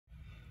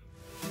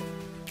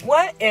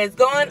What is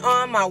going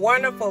on, my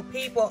wonderful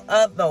people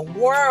of the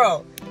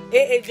world?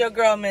 It is your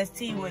girl, Miss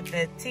T with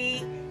the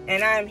T,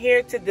 and I'm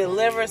here to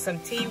deliver some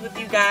tea with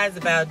you guys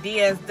about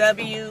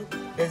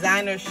DSW,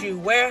 Designer Shoe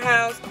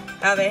Warehouse,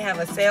 how they have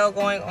a sale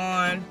going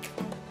on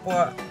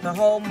for the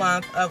whole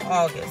month of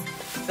August.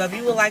 So if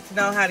you would like to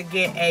know how to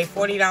get a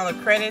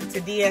 $40 credit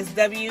to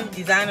DSW,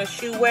 Designer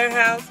Shoe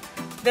Warehouse,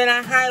 then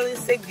I highly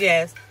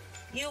suggest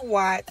you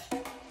watch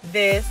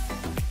this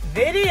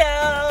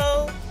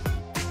video.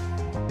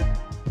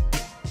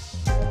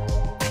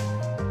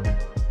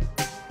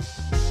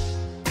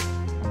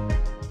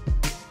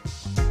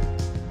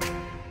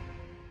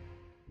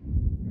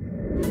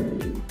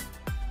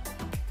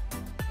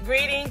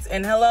 Greetings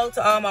and hello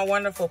to all my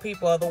wonderful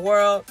people of the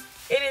world.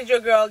 It is your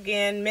girl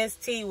again, Miss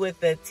T with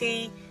the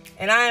T,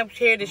 and I am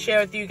here to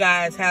share with you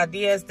guys how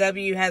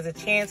DSW has a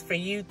chance for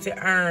you to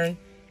earn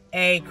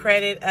a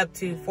credit up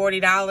to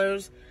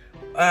 $40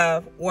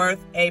 worth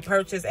a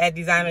purchase at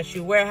Designer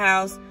Shoe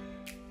Warehouse.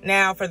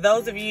 Now, for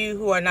those of you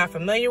who are not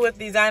familiar with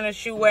Designer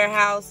Shoe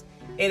Warehouse,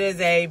 it is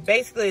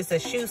basically it's a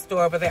shoe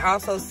store, but they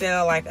also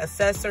sell like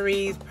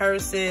accessories,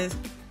 purses,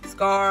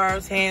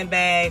 scarves,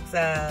 handbags,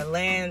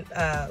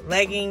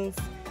 leggings,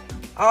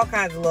 all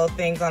kinds of little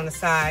things on the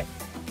side.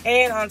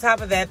 And on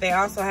top of that, they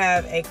also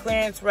have a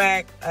clearance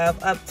rack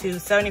of up to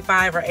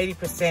 75 or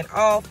 80%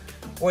 off,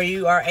 where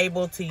you are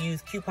able to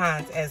use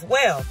coupons as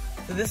well.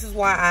 So this is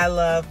why I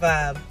love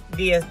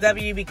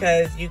DSW,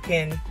 because you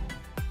can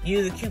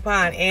use a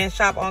coupon and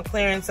shop on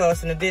clearance, so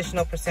it's an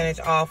additional percentage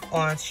off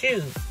on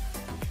shoes.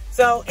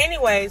 So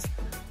anyways,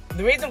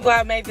 the reason why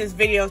I made this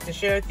video is to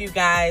share with you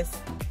guys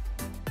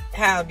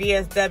how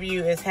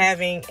DSW is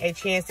having a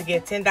chance to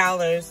get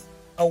 $10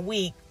 a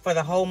week for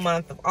the whole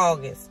month of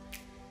August.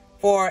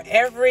 For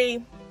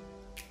every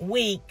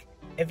week,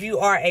 if you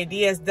are a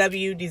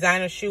DSW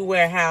Designer Shoe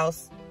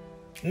Warehouse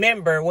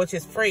member, which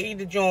is free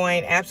to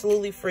join,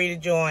 absolutely free to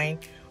join,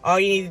 all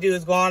you need to do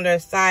is go on their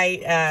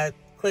site,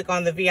 click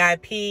on the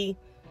VIP,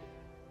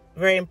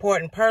 very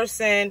important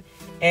person,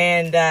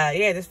 and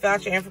yeah, just fill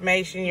out your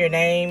information, your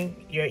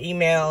name, your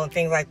email, and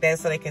things like that,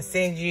 so they can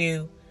send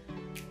you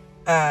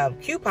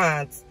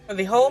coupons. For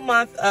the whole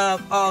month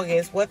of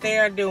August, what they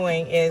are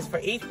doing is for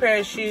each pair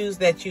of shoes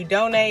that you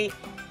donate,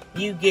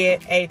 you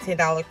get a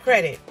 $10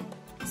 credit.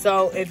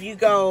 So if you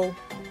go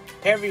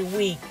every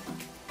week,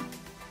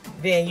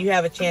 then you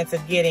have a chance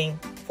of getting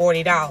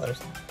 $40.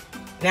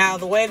 Now,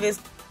 the way this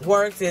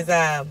works is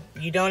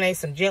you donate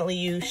some gently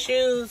used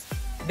shoes.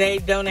 They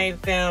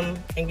donate them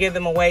and give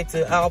them away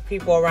to all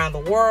people around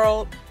the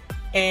world.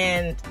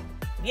 And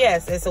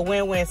yes, it's a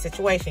win-win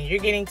situation. You're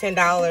getting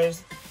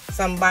 $10.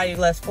 Somebody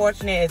less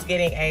fortunate is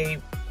getting a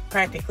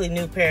practically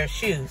new pair of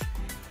shoes.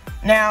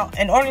 Now,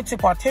 in order to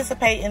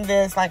participate in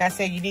this, like I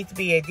said, you need to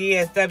be a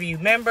DSW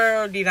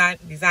member,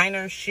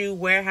 Designer Shoe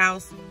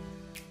Warehouse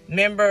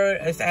member.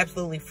 It's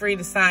absolutely free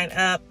to sign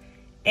up.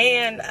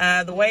 And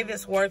the way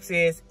this works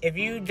is if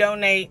you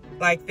donate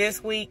like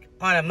this week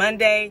on a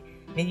Monday,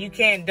 then you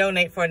can't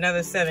donate for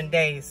another 7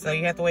 days. So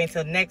you have to wait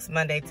until next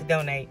Monday to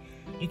donate.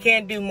 You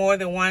can't do more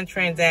than one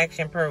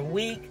transaction per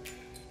week.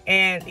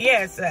 And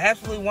yeah, it's an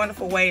absolutely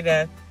wonderful way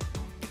to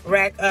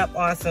rack up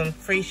on some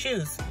free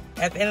shoes.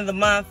 At the end of the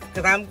month,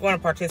 because I'm going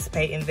to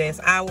participate in this,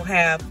 I will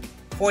have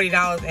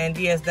 $40 in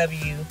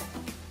DSW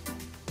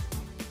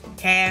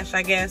cash,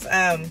 I guess.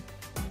 And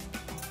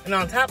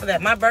on top of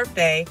that, my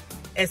birthday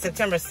is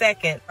September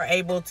 2nd. Are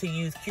able to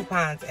use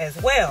coupons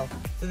as well.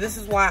 So this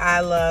is why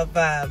I love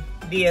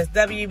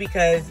DSW,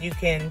 because you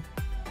can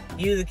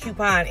use a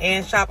coupon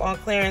and shop on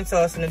clearance,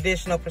 so it's an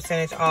additional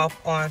percentage off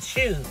on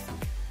shoes.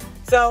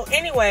 So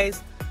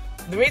anyways,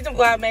 the reason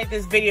why I made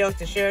this video is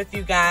to share with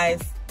you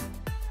guys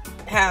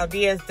how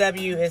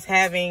DSW is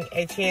having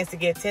a chance to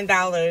get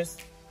 $10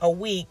 a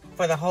week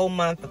for the whole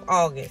month of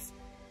August.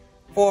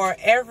 For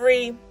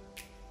every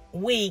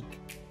week,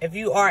 if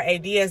you are a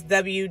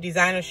DSW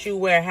Designer Shoe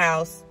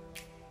Warehouse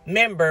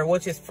member,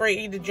 which is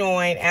free to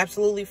join,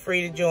 absolutely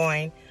free to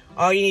join,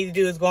 all you need to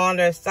do is go on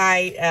their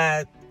site,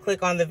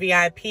 click on the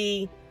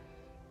VIP,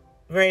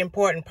 very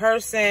important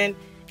person,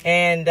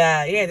 and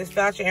yeah, just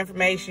fill out your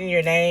information,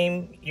 your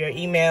name, your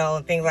email,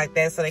 and things like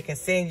that, so they can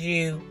send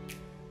you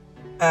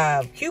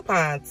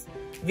coupons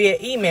via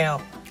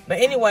email. But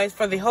anyways,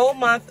 for the whole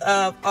month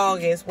of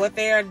August, what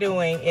they are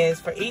doing is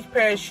for each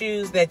pair of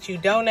shoes that you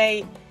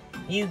donate,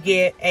 you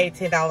get a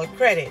 $10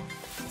 credit.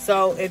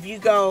 So if you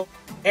go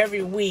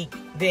every week,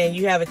 then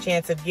you have a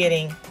chance of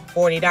getting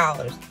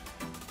 $40.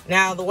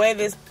 Now, the way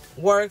this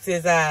works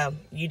is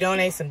you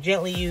donate some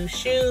gently used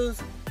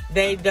shoes.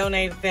 They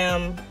donate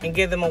them and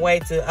give them away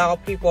to all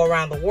people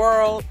around the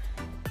world.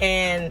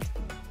 And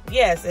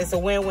yes, it's a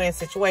win-win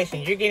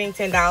situation. You're getting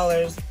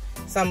 $10.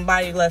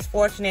 Somebody less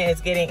fortunate is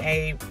getting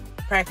a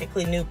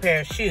practically new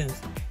pair of shoes.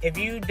 If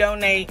you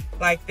donate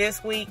like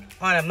this week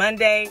on a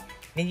Monday,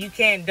 then you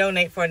can't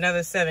donate for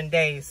another 7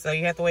 days. So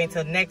you have to wait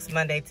until next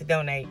Monday to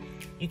donate.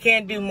 You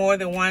can't do more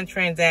than one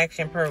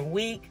transaction per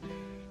week.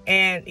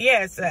 And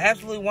yeah, it's an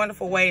absolutely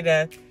wonderful way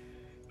to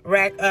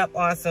rack up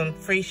on some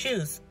free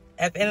shoes.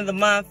 at the end of the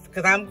month,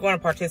 because I'm going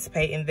to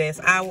participate in this,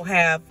 I will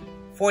have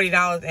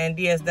 $40 in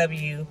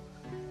DSW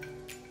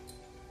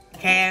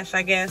cash,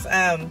 I guess.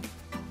 And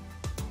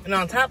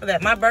on top of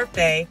that, my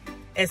birthday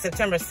is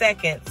September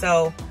 2nd,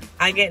 so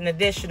I get an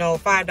additional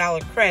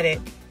 $5 credit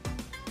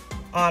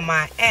on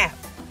my app.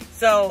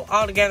 So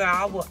altogether,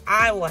 I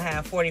will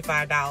have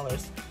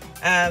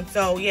 $45.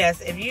 So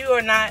yes, if you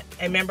are not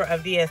a member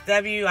of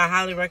DSW, I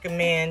highly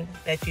recommend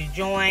that you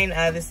join.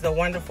 This is a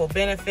wonderful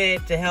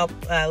benefit to help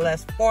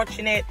less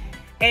fortunate.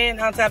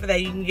 And on top of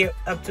that, you can get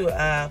up to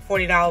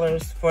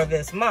 $40 for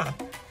this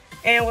month.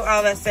 And with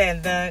all that said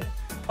and done,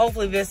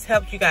 hopefully this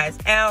helped you guys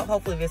out.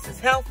 Hopefully this is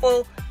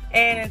helpful.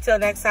 And until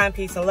next time,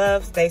 peace and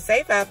love. Stay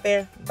safe out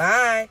there.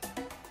 Bye.